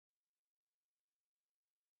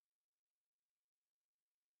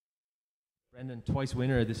Brendan, twice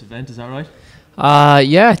winner of this event, is that right?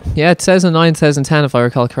 Yeah, 2009, 2010, if I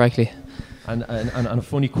recall correctly. And a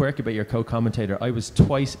funny quirk about your co-commentator, I was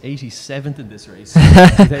twice 87th in this race,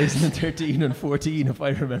 2013 and 14, if I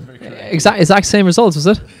remember correctly. Exact same results, was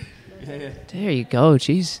it? Yeah. There you go,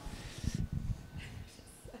 jeez.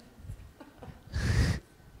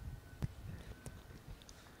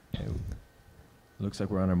 Looks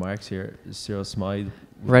like we're on our marks here. Cyril Smythe.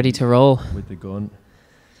 Ready to roll. With the gun.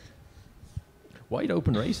 Wide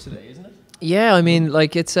open race today, isn't it? Yeah, I mean,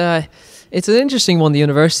 like it's an interesting one, the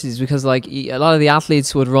universities, because like a lot of the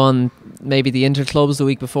athletes would run maybe the inter-clubs the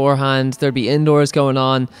week beforehand. There'd be indoors going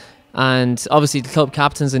on, and obviously the club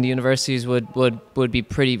captains and the universities would be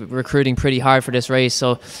recruiting pretty hard for this race.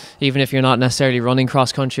 So even if you're not necessarily running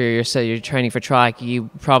cross country or you're training for track, you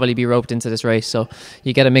probably be roped into this race. So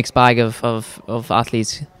you get a mixed bag of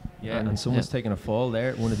athletes. Yeah, and someone's taken a fall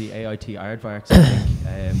there. One of the AIT aardvarks, I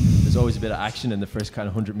think. There's always a bit of action in the first kind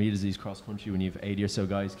of 100 metres of these cross country when you have 80 or so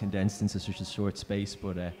guys condensed into such a short space,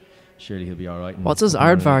 but surely he'll be all right. What does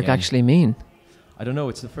aardvark actually mean? I don't know.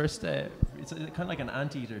 It's the first. It's kind of like an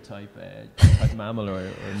anteater type mammal,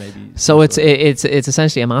 or maybe. So it's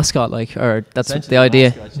essentially a mascot, like, or that's the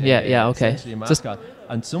idea. Mascot, yeah. Okay. Essentially a mascot.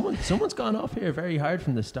 And someone's gone off here very hard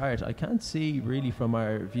from the start. I can't see really from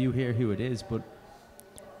our view here who it is, but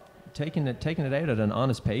taking it out at an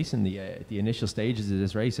honest pace in the initial stages of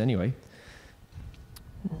this race anyway.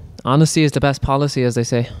 Honesty is the best policy, as they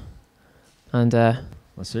say. And well,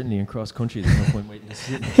 certainly in cross country, there's no point waiting to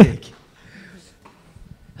sit and kick.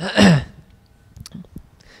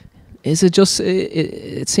 Is it just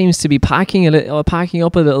it seems to be packing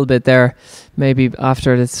up a little bit there, maybe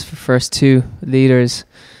after its first two leaders.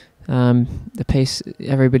 The pace,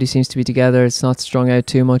 everybody seems to be together. It's not strung out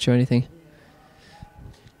too much or anything.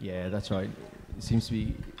 Yeah, that's right. It seems to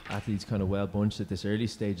be athletes kind of well bunched at this early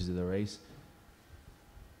stages of the race.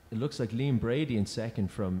 It looks like Liam Brady in second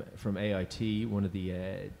from AIT, one of the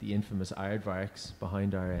infamous aardvarks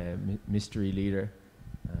behind our mystery leader.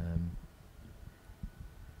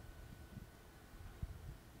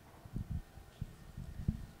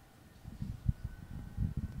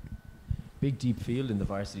 Big deep field in the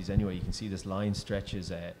varsities anyway. You can see this line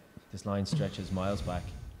stretches miles back.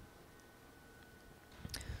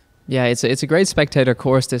 Yeah, it's a great spectator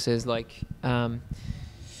course. This is like I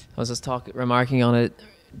was just remarking on it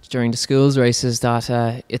during the schools races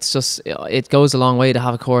that it's just it goes a long way to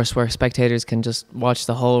have a course where spectators can just watch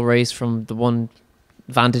the whole race from the one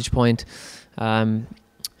vantage point and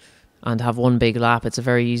have one big lap. It's a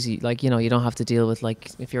very easy, like, you know, you don't have to deal with, like,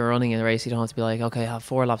 if you're running in a race, you don't have to be like, okay, I have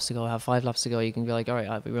 4 laps to go, I have 5 laps to go. You can be like, all right,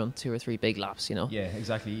 I'll run 2 or 3 big laps, you know. Yeah,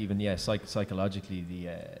 exactly. Even psychologically the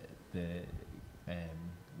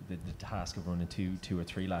task of running two or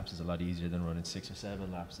 3 laps is a lot easier than running 6 or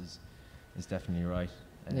 7 laps is definitely right.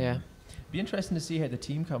 Yeah. Be interesting to see how the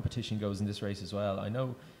team competition goes in this race as well. I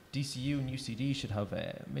know DCU and UCD should have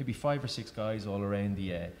maybe 5 or 6 guys all around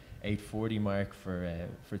the 8:40 mark for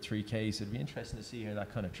 3K. So it'd be interesting to see how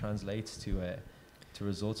that kind of translates to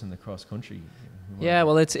results in the cross country. Yeah,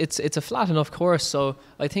 well, it's a flat enough course, so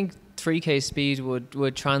I think 3K speed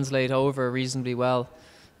would translate over reasonably well.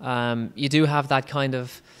 You do have that kind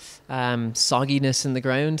of sogginess in the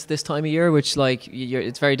ground this time of year, which, like,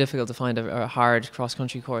 it's very difficult to find a hard cross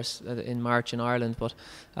country course in March in Ireland, but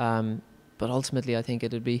ultimately I think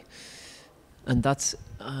it'd be, and that's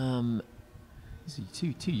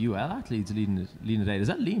two UL athletes leading the day. Is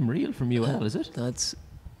that Liam Reel from UL? Is it? That's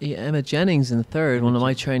Emmett Jennings in third, one of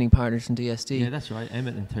my training partners in DSD. Yeah, that's right.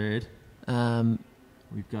 Emmett in third.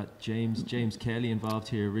 We've got James Kelly involved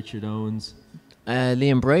here. Richard Owens.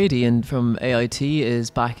 Liam Brady from AIT is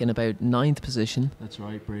back in about 9th position. That's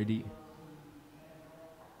right, Brady.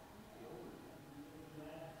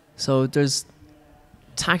 So there's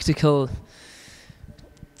tactical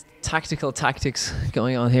tactics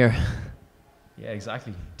going on here. Yeah,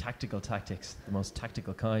 exactly. Tactical tactics, the most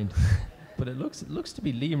tactical kind. But it looks to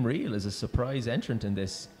be Liam Reel as a surprise entrant in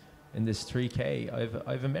this 3K.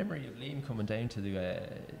 I've a memory of Liam coming down to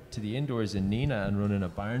the indoors in Nina and running a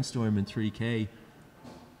barnstorm in 3K.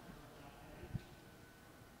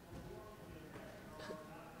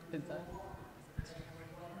 You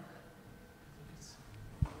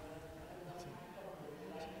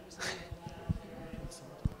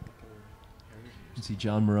can see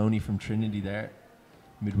John Maroney from Trinity there,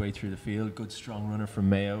 midway through the field. Good strong runner from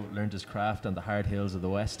Mayo, learned his craft on the hard hills of the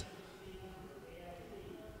West.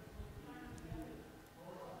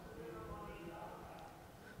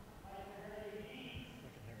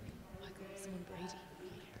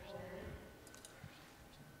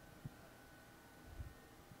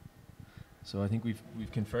 So I think we've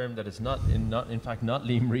confirmed that it's not in fact not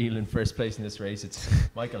Liam Reel in first place in this race. It's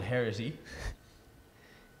Michael Herity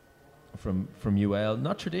from UL.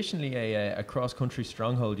 Not traditionally a cross country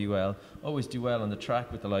stronghold. UL always do well on the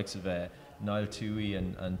track with the likes of Niall Toohey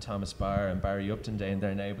and Thomas Barr and Barry Upton down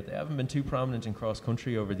there now, but they haven't been too prominent in cross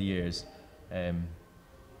country over the years. It's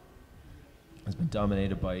been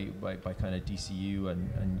dominated by kind of DCU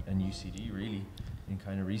and UCD really in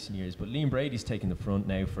kind of recent years. But Liam Brady's taking the front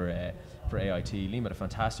now for AIT. Liam had a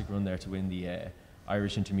fantastic run there to win the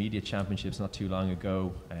Irish Intermediate Championships not too long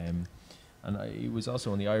ago. And he was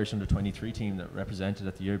also on the Irish Under-23 team that represented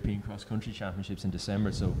at the European Cross Country Championships in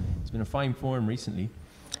December. So it's been a fine form recently.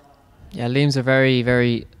 Yeah, Liam's a very,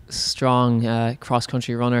 very strong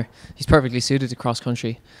cross-country runner. He's perfectly suited to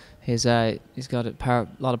cross-country. He's got a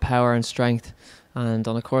lot of power and strength, and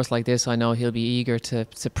on a course like this, I know he'll be eager to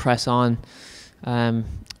press on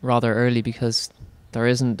rather early, because there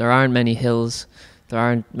aren't many hills, there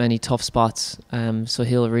aren't many tough spots. So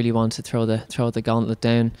he'll really want to throw the gauntlet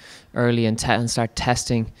down early and start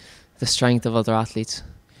testing the strength of other athletes.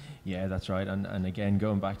 Yeah, that's right. And again,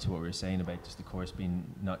 going back to what we were saying about just the course being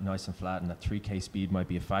not nice and flat, and that 3K speed might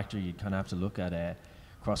be a factor, you'd kind of have to look at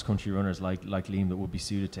cross-country runners like Liam that would be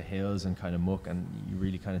suited to hills and kind of muck, and you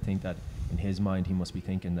really kind of think that in his mind he must be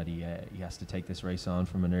thinking that he has to take this race on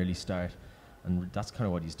from an early start, and that's kind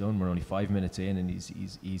of what he's done. We're only 5 minutes in, and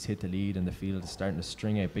he's hit the lead, and the field is starting to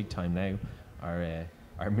string out big time now.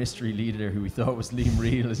 Our mystery leader, who we thought was Liam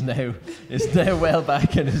Reel, is now well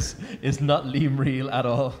back and is not Liam Reel at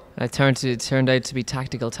all. It turned out to be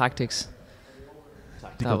tactical tactics.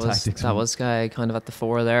 That was kind of at the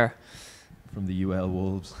fore there. From the UL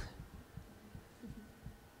Wolves.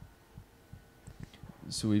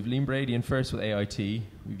 So we've Liam Brady in first with AIT.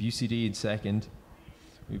 We've UCD in second.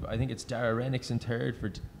 I think it's Dara Rennick's in third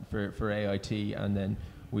for AIT, and then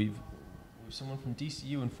we've someone from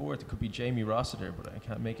DCU in fourth. It could be Jamie Rossiter, but I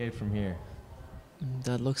can't make out from here.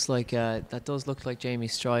 That does look like Jamie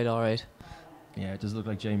Stride, all right. Yeah, it does look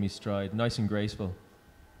like Jamie Stride. Nice and graceful.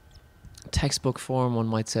 Textbook form, one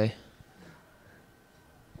might say.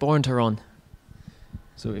 Born to run.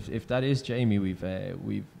 So if that is Jamie, we've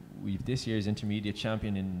this year's intermediate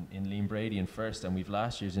champion in Liam Brady in first, and we've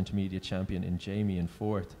last year's intermediate champion in Jamie in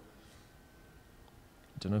fourth.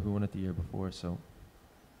 I don't know who won it the year before, so.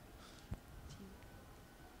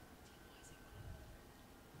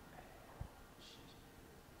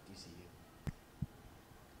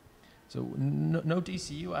 So no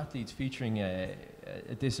DCU athletes featuring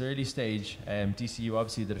at this early stage. DCU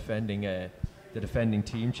obviously the defending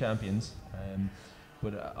team champions,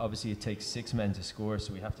 but obviously it takes 6 men to score,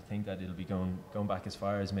 so we have to think that it'll be going back as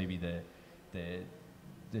far as maybe the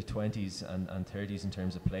 20s and 30s in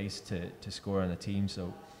terms of place to score on a team.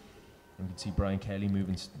 So you can see Brian Kelly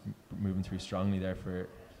moving through strongly there for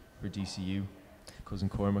DCU. Cousin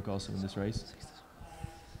Cormac also in this race.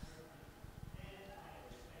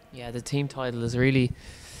 Yeah, the team title is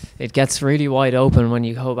it gets really wide open when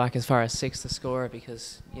you go back as far as 6 to score,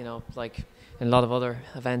 because, you know, like in a lot of other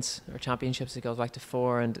events or championships, it goes back to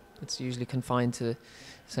 4, and it's usually confined to the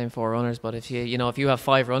same 4 runners. But if you have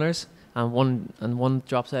 5 runners and one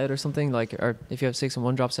drops out or something, like, or if you have 6 and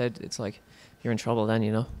 1 drops out, it's like you're in trouble then,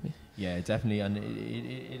 you know. Yeah, definitely, and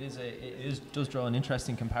it does draw an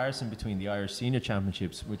interesting comparison between the Irish Senior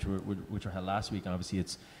Championships, which were held last week, and obviously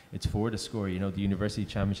it's 4 to score. You know, the University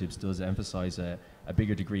Championships does emphasise a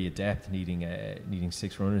bigger degree of depth, needing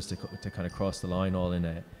 6 runners to kind of cross the line all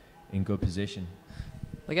in good position.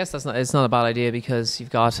 I guess it's not a bad idea, because you've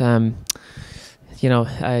got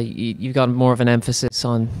you've got more of an emphasis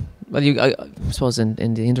on. Well, I suppose in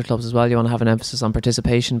the interclubs as well, you want to have an emphasis on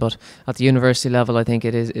participation, but at the university level, I think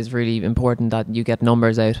it is really important that you get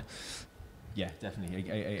numbers out. Yeah, definitely.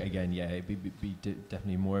 Again, yeah, it'd be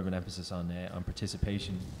definitely more of an emphasis on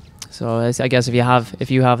participation. So I guess if you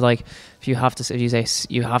say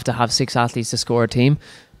you have to have 6 athletes to score a team,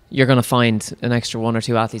 you're going to find an extra 1 or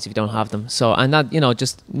 2 athletes if you don't have them. So, and that,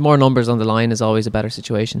 just more numbers on the line is always a better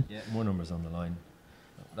situation. Yeah, more numbers on the line.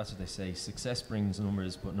 That's what they say. Success brings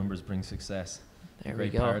numbers, but numbers bring success. There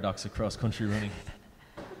Great we go. paradox of cross-country running.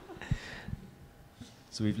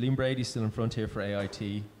 So we've Liam Brady still in front here for AIT.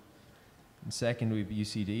 In second, we've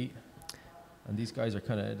UCD. And these guys are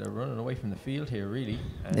they're running away from the field here, really.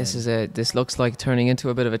 This looks like turning into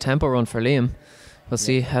a bit of a tempo run for Liam. We'll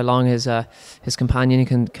see how long his companion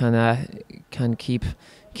can keep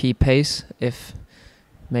pace. If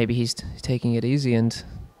maybe he's taking it easy and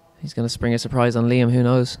he's going to spring a surprise on Liam, who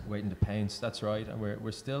knows? Waiting to pounce, that's right. And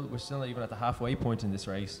we're still not even at the halfway point in this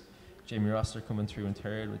race. Jamie Roster coming through in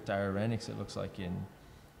third with Dara Rennick, it looks like in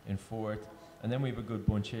fourth. And then we have a good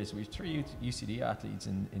bunch here. So we have 3 UCD athletes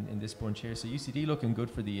in this bunch here. So UCD looking good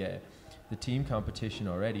for the team competition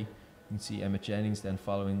already. You can see Emma Jennings then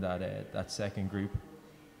following that second group.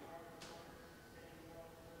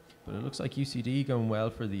 But it looks like UCD going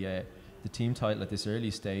well for the team title at this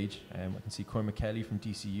early stage. I can see Cormac Kelly from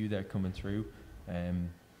DCU there coming through.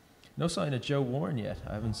 No sign of Joe Warren yet.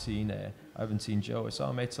 I haven't seen Joe. I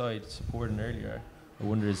saw him outside supporting earlier. I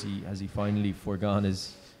wonder has he finally foregone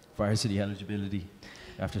his varsity eligibility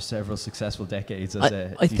after several successful decades as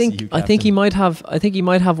a DCU captain. I think he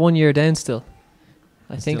might have 1 year down still.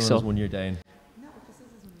 I think so. 1 year down.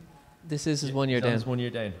 This is his 1 year down. His 1 year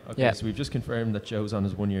down. Okay, yeah. So we've just confirmed that Joe's on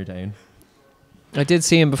his 1 year down. I did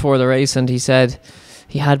see him before the race, and he said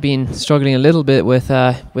he had been struggling a little bit with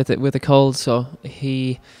a cold, so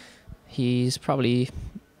he's probably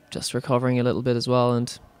just recovering a little bit as well,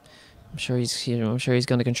 and I'm sure he's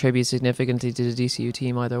going to contribute significantly to the DCU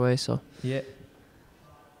team either way. So yeah.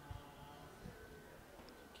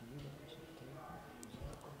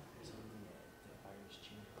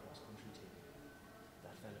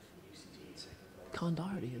 Con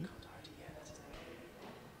Doherty, isn't it?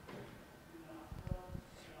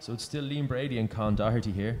 So it's still Liam Brady and Con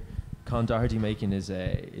Doherty here. Con Doherty making his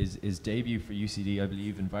debut for UCD, I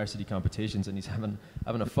believe, in varsity competitions, and he's having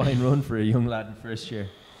a fine run for a young lad in first year.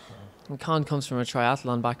 And Con comes from a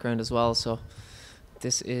triathlon background as well, so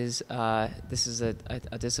this is a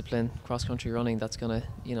discipline, cross country running, that's gonna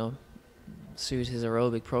suit his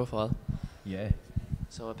aerobic profile. Yeah.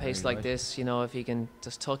 So a pace like this, if he can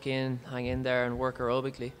just tuck in, hang in there, and work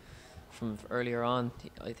aerobically from earlier on,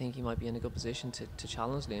 I think he might be in a good position to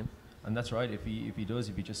challenge Liam. And that's right. If he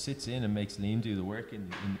just sits in and makes Liam do the work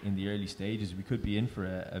in the early stages, we could be in for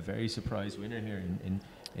a very surprise winner here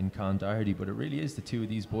in Con Doherty. But it really is the two of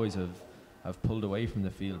these boys have pulled away from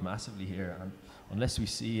the field massively here. And unless we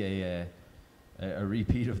see a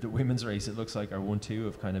repeat of the women's race, it looks like our 1-2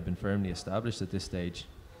 have kind of been firmly established at this stage.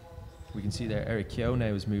 We can see there Eric Keogh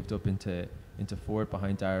now has moved up into fourth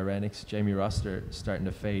behind Dara Rennicks. Jamie Roster starting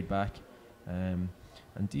to fade back. And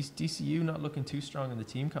DCU not looking too strong in the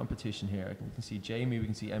team competition here. We can see Jamie, we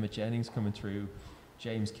can see Emma Jennings coming through,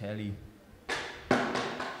 James Kelly. I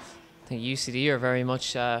think UCD are very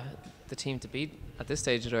much the team to beat at this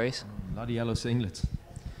stage of the race. A lot of yellow singlets.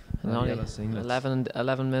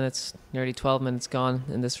 11 minutes, nearly 12 minutes gone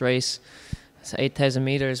in this race. It's 8,000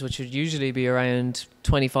 metres, which would usually be around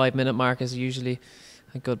 25-minute mark is usually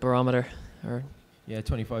a good barometer. Yeah,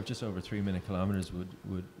 25, just over 3-minute kilometres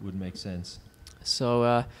would make sense.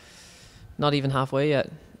 So not even halfway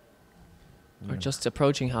yet, or just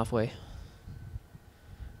approaching halfway.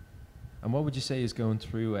 And what would you say is going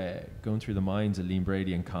through the minds of Liam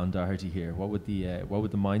Brady and Con Doherty here? What would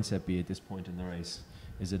the mindset be at this point in the race?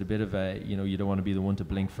 Is it a bit of you don't want to be the one to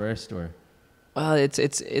blink first, or? Well,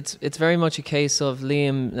 it's very much a case of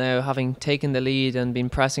Liam now having taken the lead and been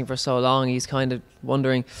pressing for so long. He's kind of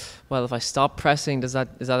wondering, well, if I stop pressing, is that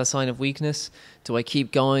a sign of weakness? Do I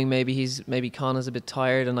keep going? Maybe Con is a bit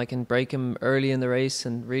tired and I can break him early in the race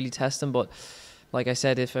and really test him. But like I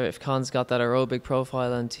said, if Con's got that aerobic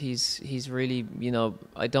profile and he's really,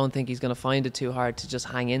 I don't think he's going to find it too hard to just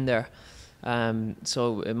hang in there.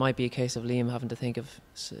 So it might be a case of Liam having to think of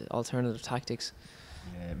alternative tactics.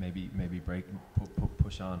 Yeah, maybe break,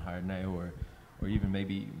 push on hard now, or even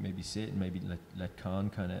maybe sit and maybe let Con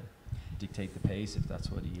kind of dictate the pace if that's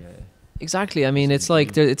what he. Exactly. I mean, it's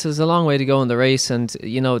like there's a long way to go in the race, and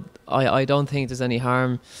I don't think there's any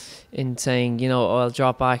harm in saying I'll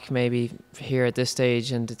drop back maybe here at this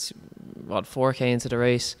stage, and it's 4K into the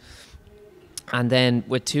race. And then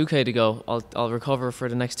with 2K to go, I'll recover for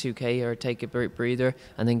the next 2K or take a breather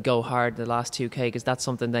and then go hard the last 2K, because that's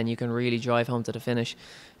something then you can really drive home to the finish.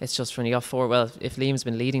 It's just when you got if Liam's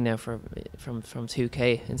been leading now from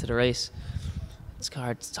 2K into the race, it's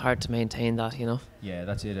hard to maintain that, Yeah,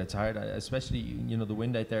 that's it. It's hard, especially the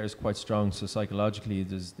wind out there is quite strong, so psychologically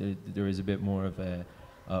there is a bit more of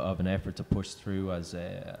an effort to push through as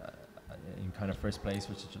in kind of first place,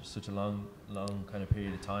 which is such a long kind of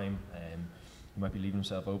period of time. He might be leaving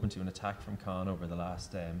himself open to an attack from Con over the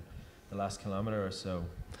last kilometre or so.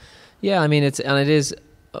 Yeah, I mean it is.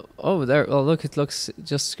 Oh, there. Oh, look! It looks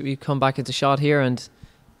just. We come back into shot here, and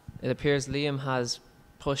it appears Liam has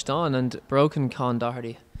pushed on and broken Con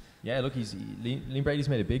Doherty. Yeah, look, Liam Brady's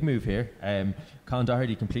made a big move here. Con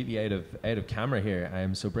Doherty completely out of camera here.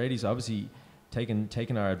 So Brady's obviously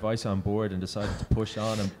taken our advice on board and decided to push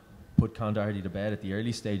on and put Con Doherty to bed at the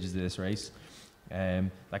early stages of this race.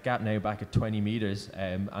 That gap now back at 20 metres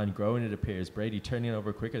and growing, it appears. Brady turning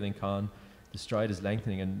over quicker than Con. The stride is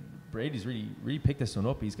lengthening, and Brady's really picked this one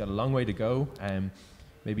up. He's got a long way to go.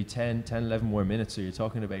 maybe 10, 11 more minutes. So you're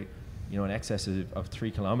talking about, in excess of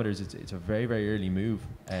 3 kilometers. It's a very, very early move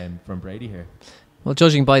from Brady here. Well,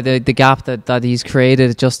 judging by the gap that he's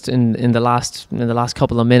created just in the last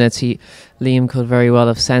couple of minutes, Liam could very well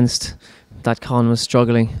have sensed that Con was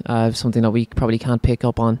struggling. Something that we probably can't pick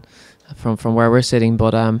up on from where we're sitting,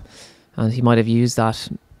 but and he might have used that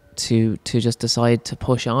to just decide to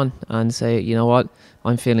push on and say, you know what,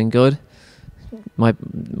 I'm feeling good. My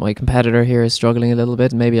competitor here is struggling a little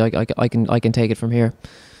bit. Maybe I can take it from here.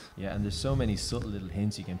 Yeah, and there's so many subtle little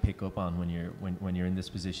hints you can pick up on when you're in this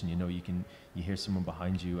position. You hear someone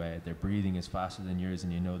behind you, their breathing is faster than yours,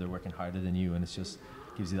 and they're working harder than you, and it's just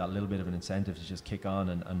gives you that little bit of an incentive to just kick on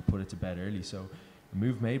and put it to bed early. So a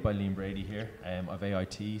move made by Liam Brady here of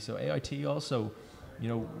AIT. So AIT also,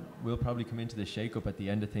 will probably come into the shake-up at the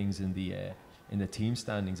end of things in the team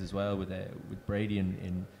standings as well, with Brady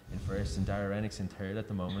in first and Dara Rennick's in third at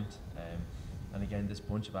the moment. And again, this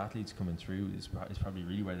bunch of athletes coming through is probably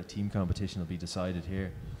really where the team competition will be decided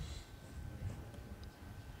here.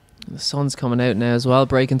 The sun's coming out now as well,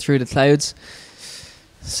 breaking through the clouds.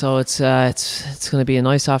 So it's going to be a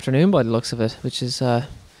nice afternoon by the looks of it, which is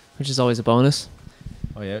always a bonus.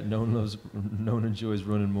 Oh yeah, no one enjoys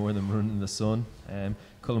running more than running in the sun.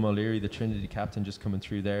 Colm O'Leary, the Trinity captain, just coming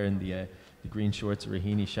through there in the green shorts of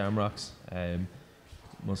Raheny Shamrocks.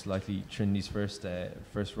 Most likely Trinity's first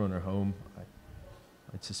runner home.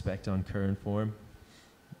 I'd suspect on current form.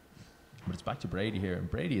 But it's back to Brady here,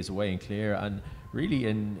 and Brady is away and clear. And really,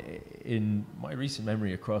 in my recent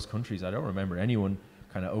memory across countries, I don't remember anyone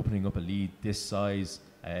kind of opening up a lead this size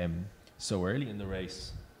so early in the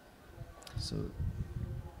race. So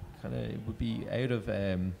kind of it would be out of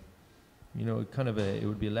it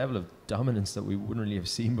would be a level of dominance that we wouldn't really have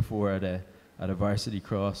seen before at a varsity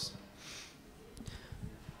cross.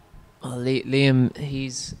 Well, Liam,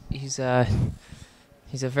 he's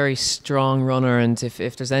a very strong runner, and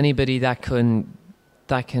if there's anybody that can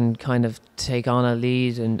kind of take on a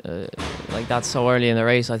lead and like that so early in the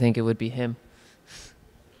race, I think it would be him.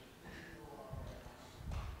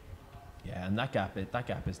 Yeah, and that gap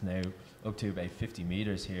is now up to about 50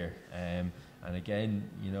 meters here. And again,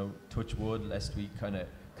 touch wood, lest we kind of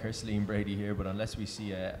curse Liam Brady here, but unless we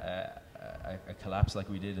see a collapse like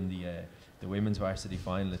we did in the women's varsity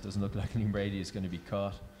final, it doesn't look like Liam Brady is going to be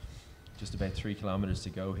caught. Just about 3 kilometers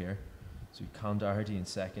to go here. So Con Doherty in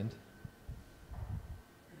second.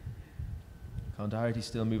 Con Doherty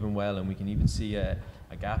still moving well, and we can even see a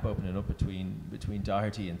gap opening up between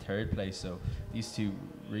Doherty and third place. So these two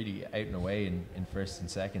really out and away in first and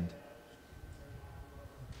second.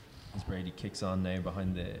 As Brady kicks on now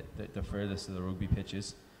behind the furthest of the rugby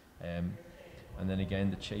pitches. And then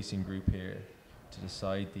again the chasing group here to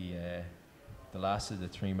decide the last of the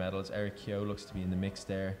 3 medals. Eric Keogh looks to be in the mix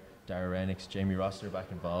there. Dara Rennick, Jamie Rossiter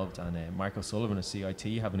back involved, and Mark O'Sullivan of CIT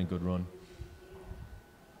having a good run.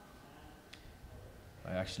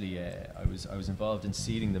 I was involved in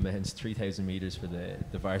seeding the men's 3,000 meters for the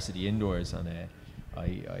varsity indoors, and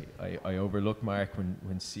I overlooked Mark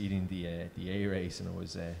when seeding the A race, and I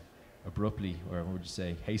was abruptly, or would you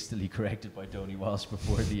say hastily, corrected by Donny Walsh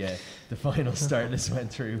before the final start list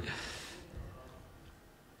went through.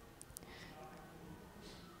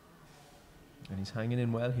 And he's hanging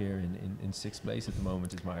in well here in 6th place at the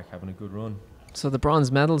moment, is Mark, having a good run. So the bronze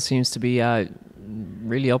medal seems to be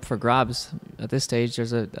really up for grabs. At this stage,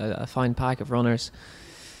 there's a fine pack of runners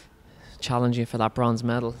challenging for that bronze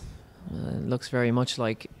medal. It looks very much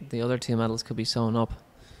like the other 2 medals could be sewn up.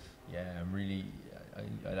 Yeah,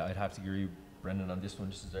 I'd have to agree with Brendan on this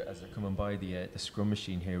one. Just as they're coming by the scrum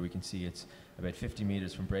machine here, we can see it's about 50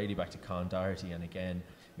 metres from Brady back to Con Doherty, and again,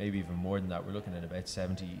 maybe even more than that. We're looking at about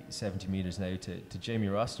 70 metres now to Jamie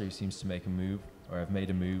Rossiter, who seems to make a move, or have made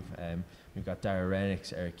a move. We've got Dara Rennick,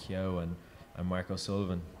 Eric Keogh, and Mark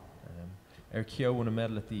O'Sullivan. Eric Keogh won a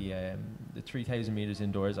medal at the 3,000 metres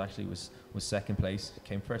indoors. Actually, was 2nd place.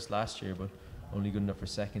 Came first last year, but only good enough for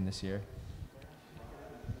 2nd this year.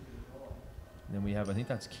 And then we have, I think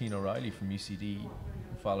that's Cian O'Reilly from UCD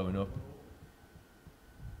following up.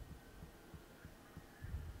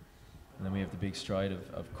 And then we have the big stride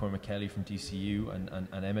of Cormac Kelly from DCU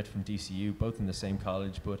and Emmett from DCU, both in the same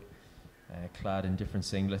college, but clad in different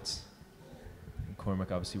singlets. And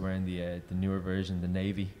Cormac obviously wearing the newer version, the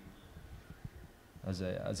navy. As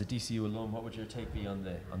a DCU alum, what would your take be on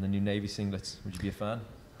the new navy singlets? Would you be a fan?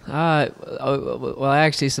 Well, I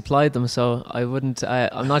actually supplied them, so I wouldn't.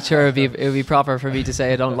 I'm not sure it would be proper for me to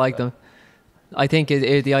say I don't like them. I think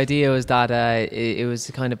the idea was that it was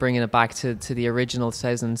kind of bringing it back to the original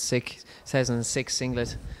 2006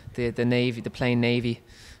 singlet, the navy, the plain navy.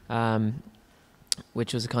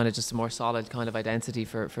 which was kind of just a more solid kind of identity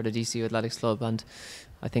for the DCU Athletics Club, and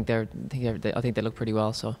I think they look pretty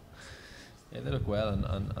well. So. Yeah, they look well,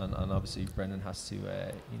 and obviously Brendan has to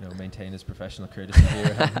maintain his professional courtesy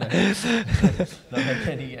here and not make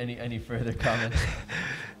any further comments.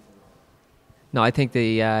 No, I think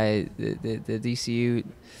the DCU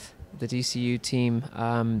team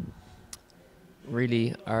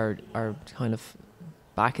really are kind of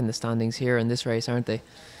back in the standings here in this race, aren't they?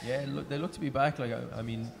 Yeah, they look to be back. Like I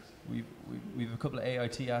mean, we've a couple of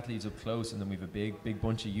AIT athletes up close, and then we've a big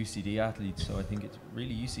bunch of UCD athletes. So I think it's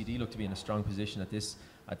really UCD look to be in a strong position at this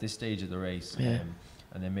stage of the race. Yeah.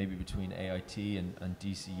 And then maybe between AIT and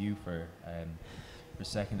DCU for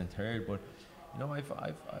second and third. But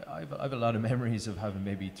I've a lot of memories of having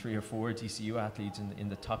maybe 3 or 4 DCU athletes in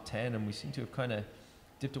the top 10, and we seem to have kind of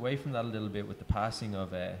dipped away from that a little bit with the passing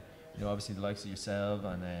of obviously the likes of yourself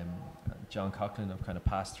and John Coughlin have kind of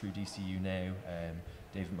passed through DCU now.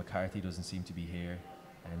 David McCarthy doesn't seem to be here,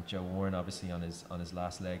 and Joe Warren obviously on his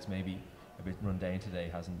last legs, maybe a bit run down today,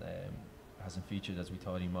 hasn't featured as we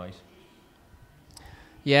thought he might.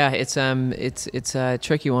 Yeah, it's a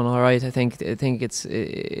tricky one. All right, I think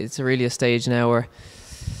it's really a stage now where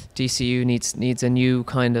DCU needs a new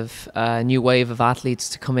kind of new wave of athletes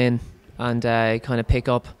to come in and kind of pick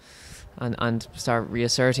up and start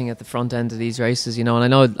reasserting at the front end of these races. And I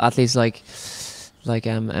know athletes like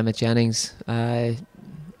Emmett Jennings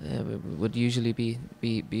would usually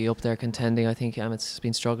be up there contending. I think Emmett's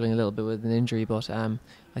been struggling a little bit with an injury, but I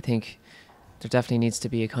think there definitely needs to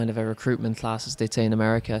be a kind of a recruitment class, as they'd say in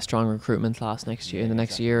America, a strong recruitment class next year, in the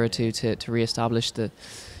next year or two, to re-establish the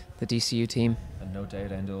DCU team. And no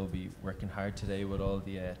doubt Endo will be working hard today with all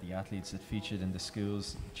the athletes that featured in the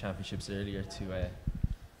schools championships earlier to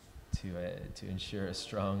ensure a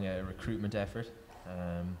strong recruitment effort.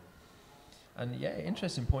 And yeah,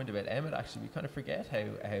 interesting point about Emmett. Actually, we kind of forget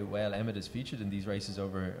how well Emmett is featured in these races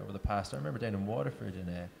over the past. I remember down in Waterford in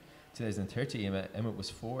 2030, Emmett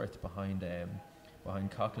was 4th behind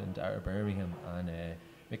Coughlin, Dara Birmingham, and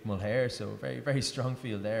Mick Mulhare. So very very strong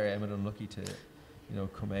field there. Emmett unlucky to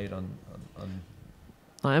come out on.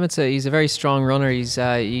 Emmett's he's a very strong runner.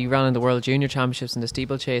 He ran in the World Junior Championships in the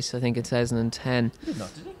steeplechase, I think in 2010. Did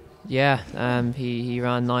not, did he? Yeah, he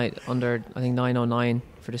ran under I think 9:09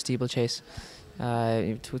 for the steeplechase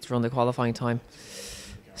to run the qualifying time.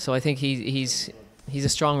 So I think he's a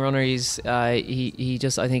strong runner. I think he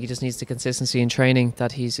just needs the consistency in training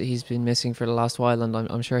that he's been missing for the last while, and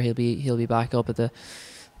I'm sure he'll be back up at the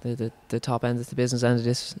top end of the business end of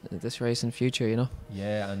this race in future.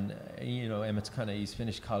 Yeah, and Emmett's he's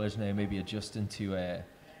finished college now, maybe adjusting to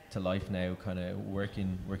life now, kind of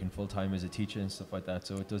working full time as a teacher and stuff like that.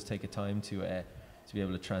 So it does take a time to be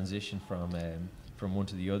able to transition from one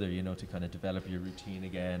to the other, to kind of develop your routine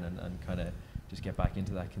again and kind of just get back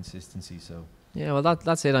into that consistency. So yeah, well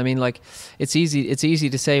that's it. I mean, like it's easy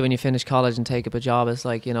to say when you finish college and take up a job. It's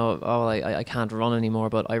like I can't run anymore.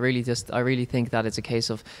 But I really think that it's a case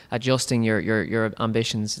of adjusting your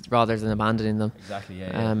ambitions rather than abandoning them. Exactly.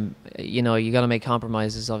 Yeah. You got to make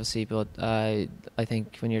compromises, obviously, but I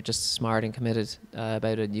think when you're just smart and committed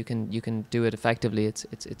about it, you can do it effectively.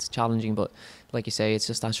 It's challenging, but like you say, it's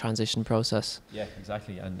just that transition process. Yeah,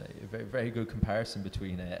 exactly, and a very very good comparison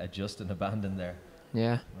between adjust and abandon there.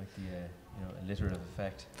 Yeah. Like the alliterative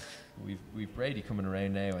effect. We've Brady coming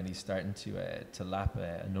around now, and he's starting to lap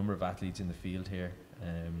a number of athletes in the field here,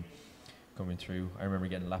 coming through. I remember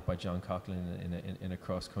getting lapped by John Coughlin in a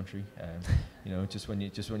cross country. Just when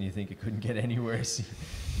you think it couldn't get any worse,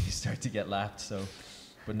 you start to get lapped. So,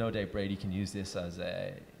 but no doubt Brady can use this as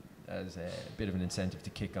a bit of an incentive to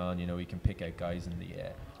kick on. He can pick out guys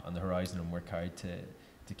on the horizon and work hard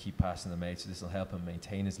to keep passing them out. So this will help him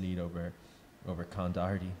maintain his lead over Con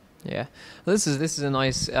Doherty. Yeah, well, this is a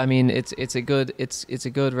nice. I mean, it's a good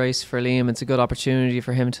race for Liam. It's a good opportunity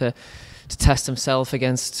for him to test himself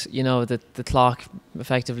against the clock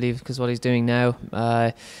effectively, because what he's doing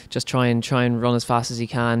now, just try and run as fast as he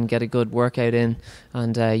can, get a good workout in,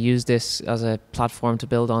 and use this as a platform to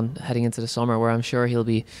build on heading into the summer, where I'm sure he'll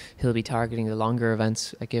be targeting the longer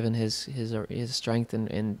events, given his strength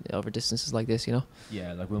in over distances like this.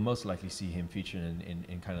 Yeah, like we'll most likely see him featuring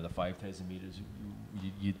in kind of the 5,000 meters.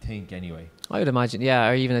 You'd think anyway. I would imagine, yeah,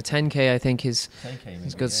 or even a 10k. I think he's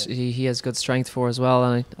good. Yeah. He has good strength for as well,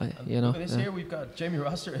 and this year we've got Jamie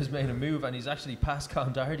Roster has made a move, and he's actually passed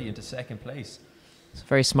Con Doherty into second place. It's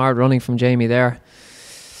very smart running from Jamie there.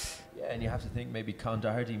 Yeah, and you have to think maybe Con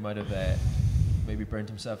Doherty might have maybe burnt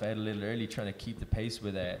himself out a little early, trying to keep the pace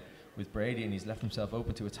with Brady, and he's left himself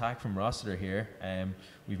open to attack from Rossiter here.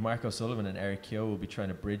 We've Mark O'Sullivan and Eric Keogh will be trying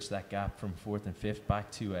to bridge that gap from 4th and 5th back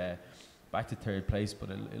to back to third place. But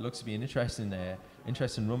it looks to be an interesting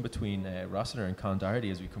run between Rossiter and Con Doherty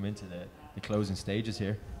as we come into the closing stages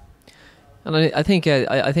here. And I think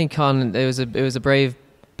Con, it was a brave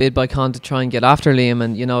bid by Con to try and get after Liam,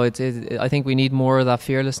 and I think we need more of that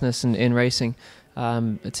fearlessness in racing,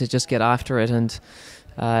 to just get after it, and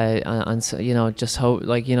so, just hope,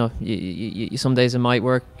 you some days it might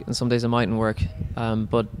work and some days it mightn't work,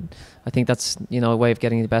 but I think that's a way of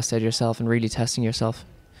getting the best out of yourself and really testing yourself.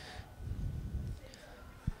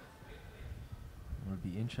 It'll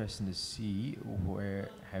be interesting to see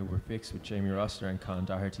how we're fixed with Jamie Rossiter and Con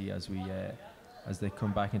Doherty as they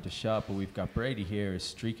come back into shot. But we've got Brady here is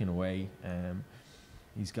streaking away.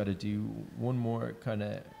 He's got to do one more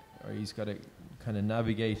he's got to kind of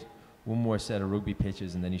navigate one more set of rugby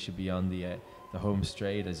pitches, and then he should be on the home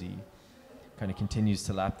straight as he kind of continues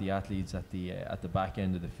to lap the athletes at the back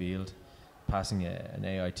end of the field, passing an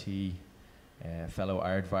AIT fellow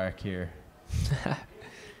Aardvark here.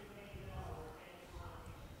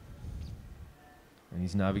 And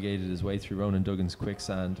he's navigated his way through Ronan Duggan's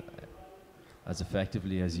quicksand as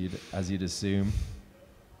effectively as you'd assume.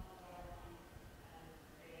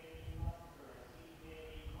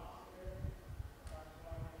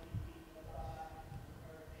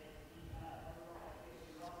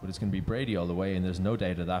 But it's going to be Brady all the way, and there's no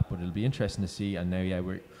doubt of that. But it'll be interesting to see. And now,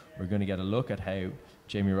 we're going to get a look at how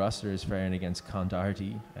Jamie Rossiter is faring against Con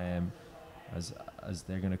Doherty, as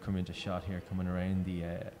they're going to come into shot here, coming around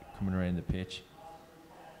the pitch.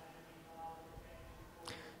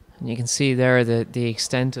 And you can see there the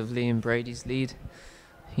extent of Liam Brady's lead.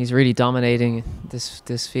 He's really dominating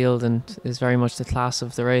this field and is very much the class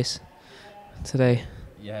of the race today.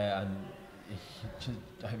 Yeah, and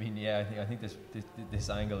I think this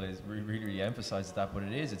angle is really emphasises that, but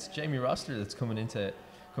it's Jamie Rossiter that's coming into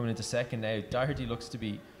second now. Doherty looks to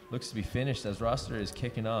be finished as Rossiter is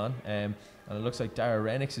kicking on, and it looks like Dara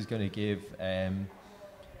Renix is going to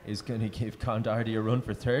give Con Doherty a run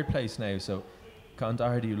for third place now. So Con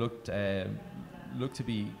Doherty looked to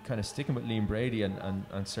be kind of sticking with Liam Brady and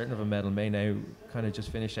certain of a medal, may now kind of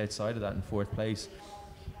just finish outside of that in fourth place.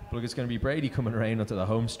 But look, it's going to be Brady coming around onto the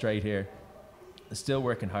home straight here. Still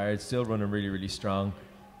working hard, still running really, really strong.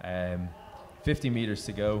 50 metres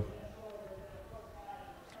to go.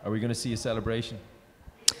 Are we going to see a celebration?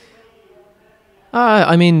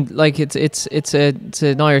 It's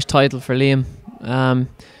an Irish title for Liam.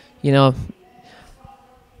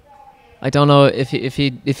 I don't know if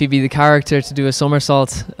he'd be the character to do a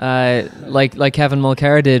somersault like Kevin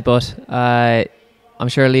Mulcair did, but I'm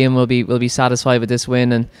sure Liam will be satisfied with this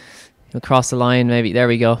win, and he'll cross the line. Maybe there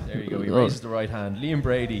we go. There you go. He raises the right hand. Liam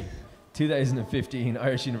Brady, 2015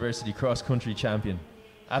 Irish University cross country champion.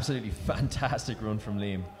 Absolutely fantastic run from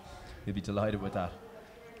Liam. He'll be delighted with that.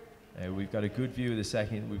 We've got a good view of the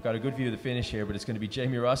second. We've got a good view of the finish here, but it's going to be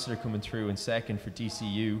Jamie Rossiter coming through in second for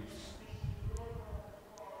DCU.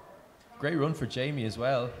 Great run for Jamie as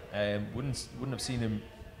well. Wouldn't have seen him,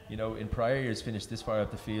 in prior years finish this far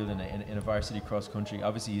up the field in a varsity cross country.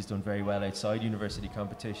 Obviously, he's done very well outside university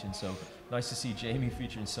competition. So nice to see Jamie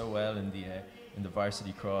featuring so well in the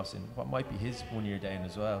varsity cross in what might be his 1 year down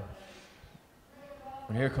as well.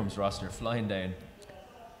 And here comes Rossiter flying down.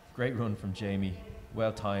 Great run from Jamie,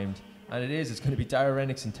 well timed, and it's going to be Dara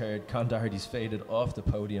Renix in third. Con Doherty's faded off the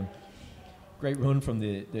podium. Great run from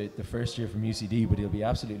the first year from UCD, but he'll be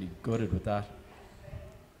absolutely gutted with that.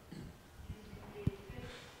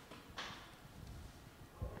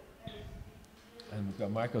 And we've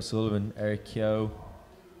got Mark O'Sullivan, Eric Keogh,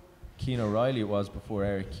 Cian O'Reilly it was before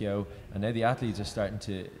Eric Keogh, and now the athletes are starting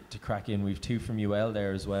to crack in. We've 2 from UL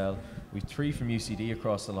there as well. We've 3 from UCD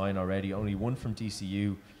across the line already, only 1 from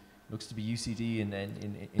DCU. Looks to be UCD and then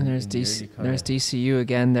in there's DCU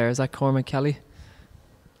again there. Is that Cormac Kelly?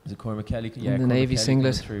 Is it Cormac Kelly? Yeah, in the Navy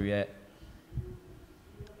singlet. Through, yeah.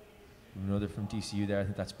 Another from DCU there. I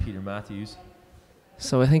think that's Peter Matthews.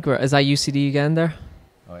 So I think is that UCD again there?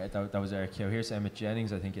 Oh yeah, that was Eric Keogh. Here's Emmett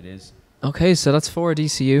Jennings, I think it is. Okay, so that's 4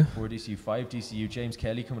 DCU. 4 DCU, 5 DCU. James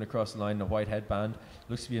Kelly coming across the line in a white headband.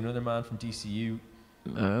 Looks to be another man from DCU.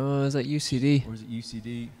 Oh, is that UCD? Or is it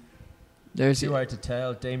UCD? There's too hard to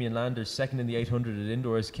tell. Damien Landers, second in the 800 at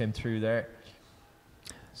indoors, came through there.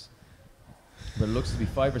 But it looks to be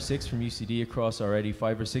 5 or 6 from UCD across already,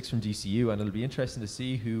 5 or 6 from DCU, and it'll be interesting to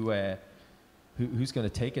see who's going to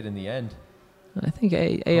take it in the end. I think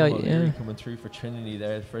AI coming through for Trinity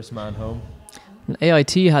there, the first man home. And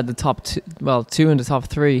AIT had the top 2 in the top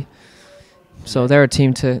 3, so they're a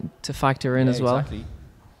team to factor in as well. Exactly.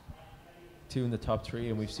 2 in the top 3,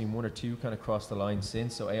 and we've seen 1 or 2 kind of cross the line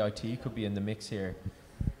since, so AIT could be in the mix here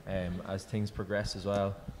as things progress as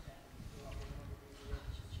well.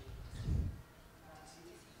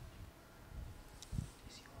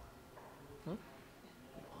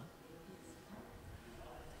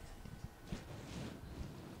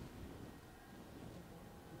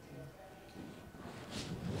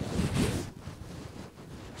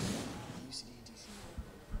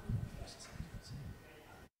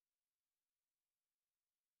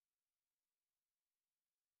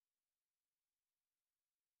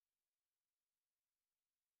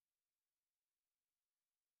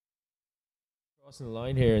 Crossing the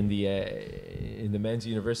line here in the men's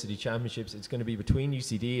university championships, it's going to be between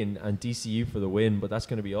UCD and DCU for the win, but that's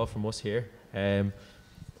going to be all from us here. You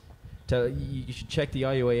should check the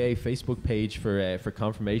IUAA Facebook page for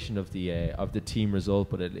confirmation of the team result,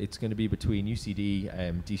 but it's going to be between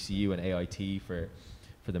UCD, DCU, and AIT for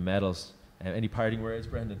the medals. Any parting words,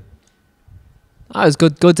 Brendan? It was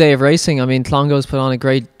good day of racing. I mean, Clongowes put on a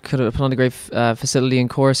great facility and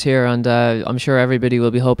course here, and I'm sure everybody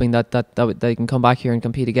will be hoping that they can come back here and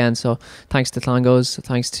compete again. So thanks to Clongowes,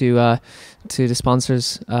 thanks to the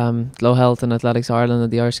sponsors, GloHealth and Athletics Ireland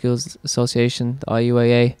and the Irish Schools Association, the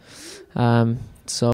IUAA.